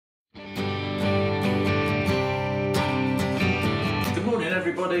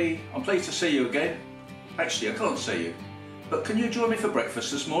everybody, I'm pleased to see you again. Actually, I can't see you, but can you join me for breakfast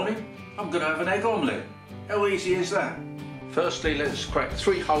this morning? I'm going to have an egg omelette. How easy is that? Firstly, let's crack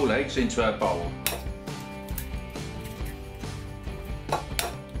 3 whole eggs into our bowl.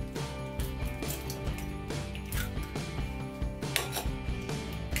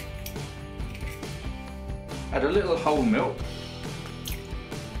 Add a little whole milk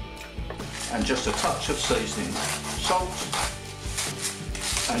and just a touch of seasoning, salt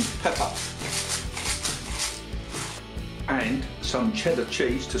and pepper, and some cheddar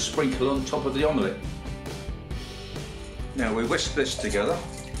cheese to sprinkle on top of the omelette. Now we whisk this together.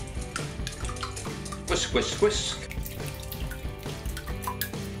 Whisk, whisk, whisk.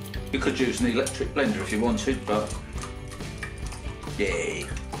 You could use an electric blender if you wanted, but yeah,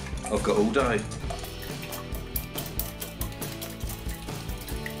 I've got all day.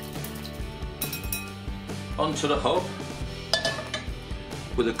 Onto the hob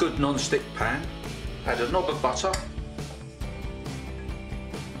with a good non-stick pan. Add a knob of butter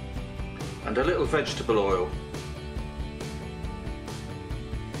and a little vegetable oil.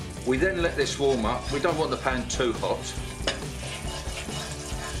 We then let this warm up. We don't want the pan too hot.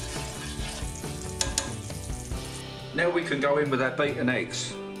 Now we can go in with our beaten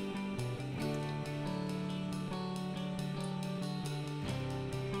eggs.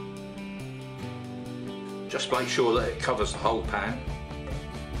 Just make sure that it covers the whole pan.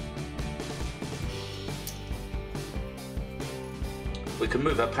 We can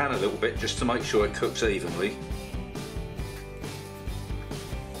move our pan a little bit just to make sure it cooks evenly.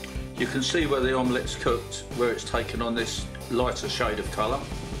 You can see where the omelette's cooked, where it's taken on this lighter shade of colour.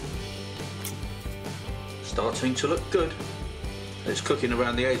 Starting to look good. It's cooking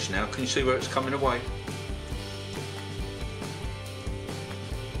around the edge now. Can you see where it's coming away?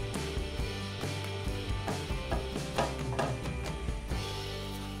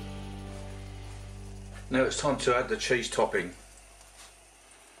 Now it's time to add the cheese topping.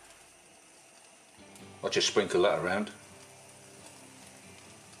 I'll just sprinkle that around.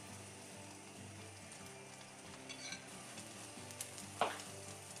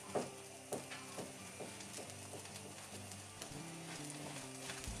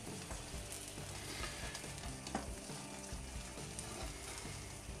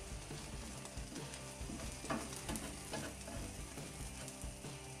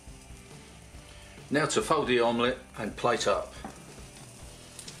 Now to fold the omelette and plate up.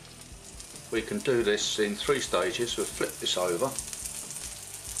 We can do this in 3 stages. We'll flip this over.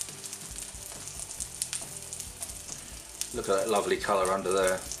 Look at that lovely colour under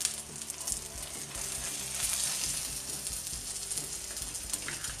there.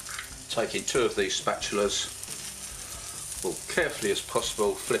 Taking 2 of these spatulas, we'll carefully as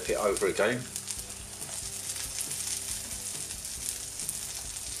possible flip it over again.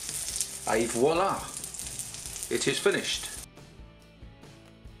 Et voila! It is finished.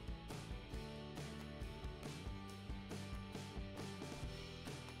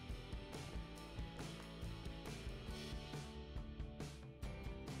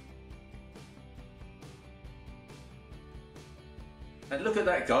 And look at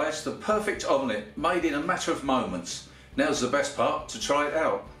that, guys, the perfect omelette made in a matter of moments. Now's the best part, to try it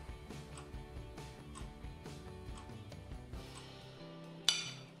out.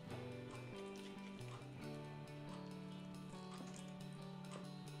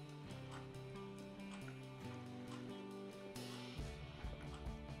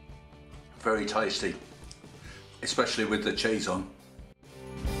 Very tasty, especially with the cheese on.